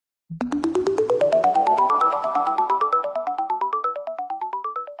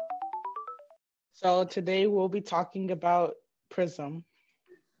So today we'll be talking about Prism.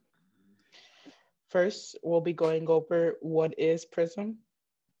 First, we'll be going over what is Prism.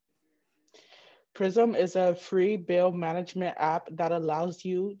 Prism is a free bill management app that allows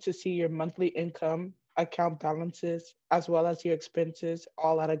you to see your monthly income, account balances, as well as your expenses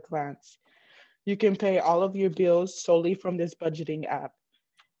all at a glance. You can pay all of your bills solely from this budgeting app.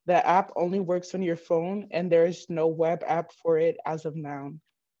 The app only works on your phone and there is no web app for it as of now.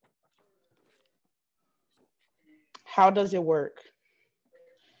 How does it work?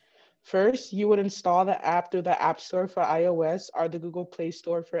 First, you would install the app through the App Store for iOS or the Google Play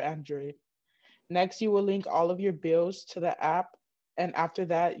Store for Android. Next, you will link all of your bills to the app. And after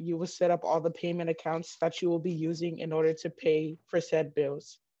that, you will set up all the payment accounts that you will be using in order to pay for said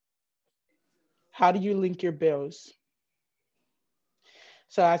bills. How do you link your bills?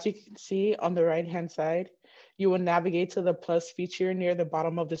 So as you can see on the right-hand side, you will navigate to the plus feature near the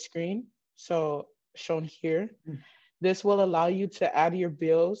bottom of the screen. So shown here. This will allow you to add your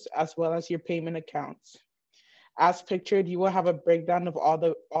bills as well as your payment accounts. As pictured, you will have a breakdown of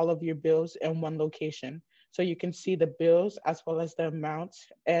all of your bills in one location. So you can see the bills as well as the amounts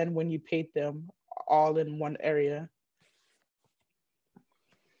and when you paid them all in one area.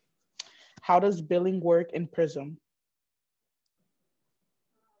 How does billing work in Prism?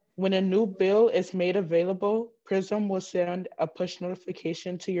 When a new bill is made available, Prism will send a push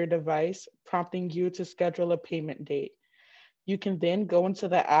notification to your device, prompting you to schedule a payment date. You can then go into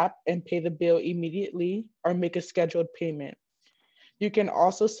the app and pay the bill immediately or make a scheduled payment. You can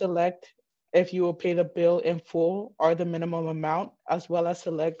also select if you will pay the bill in full or the minimum amount, as well as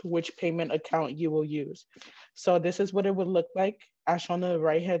select which payment account you will use. So this is what it would look like as shown on the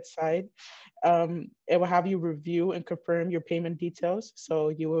right-hand side. It will have you review and confirm your payment details. So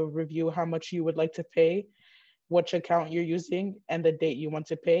you will review how much you would like to pay, which account you're using, and the date you want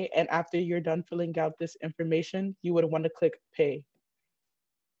to pay. And after you're done filling out this information, you would want to click pay.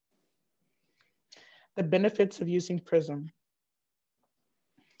 The benefits of using Prism.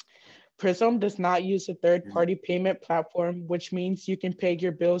 Prism does not use a third-party payment platform, which means you can pay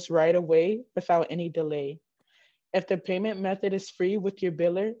your bills right away without any delay. If the payment method is free with your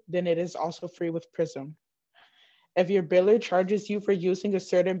biller, then it is also free with Prism. If your biller charges you for using a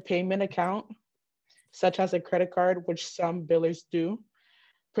certain payment account, such as a credit card, which some billers do,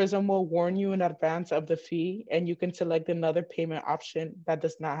 Prism will warn you in advance of the fee and you can select another payment option that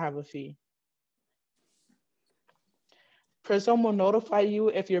does not have a fee. Prism will notify you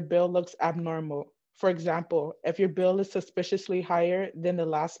if your bill looks abnormal. For example, if your bill is suspiciously higher than the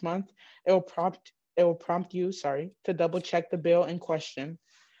last month, it will prompt you, to double check the bill in question.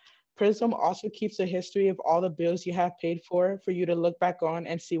 Prism also keeps a history of all the bills you have paid for you to look back on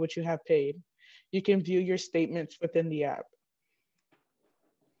and see what you have paid. You can view your statements within the app.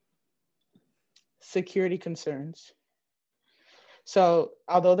 Security concerns. So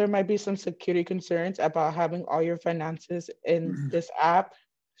although there might be some security concerns about having all your finances in this app,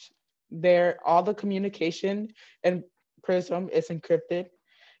 all the communication in Prism is encrypted.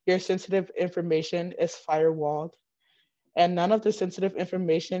 Your sensitive information is firewalled, and none of the sensitive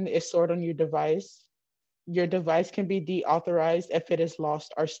information is stored on your device. Your device can be deauthorized if it is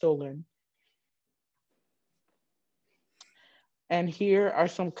lost or stolen. And here are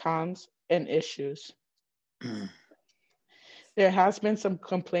some cons and issues. There has been some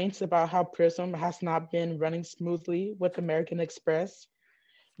complaints about how Prism has not been running smoothly with American Express.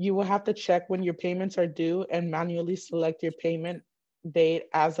 You will have to check when your payments are due and manually select your payment date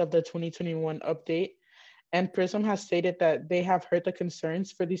as of the 2021 update. And Prism has stated that they have heard the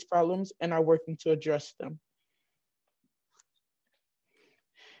concerns for these problems and are working to address them.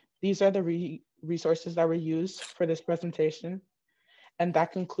 These are the resources that were used for this presentation. And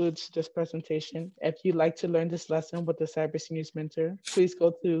that concludes this presentation. If you'd like to learn this lesson with the Cyber Seniors Mentor, please go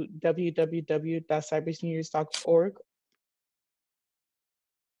to www.cyberseniors.org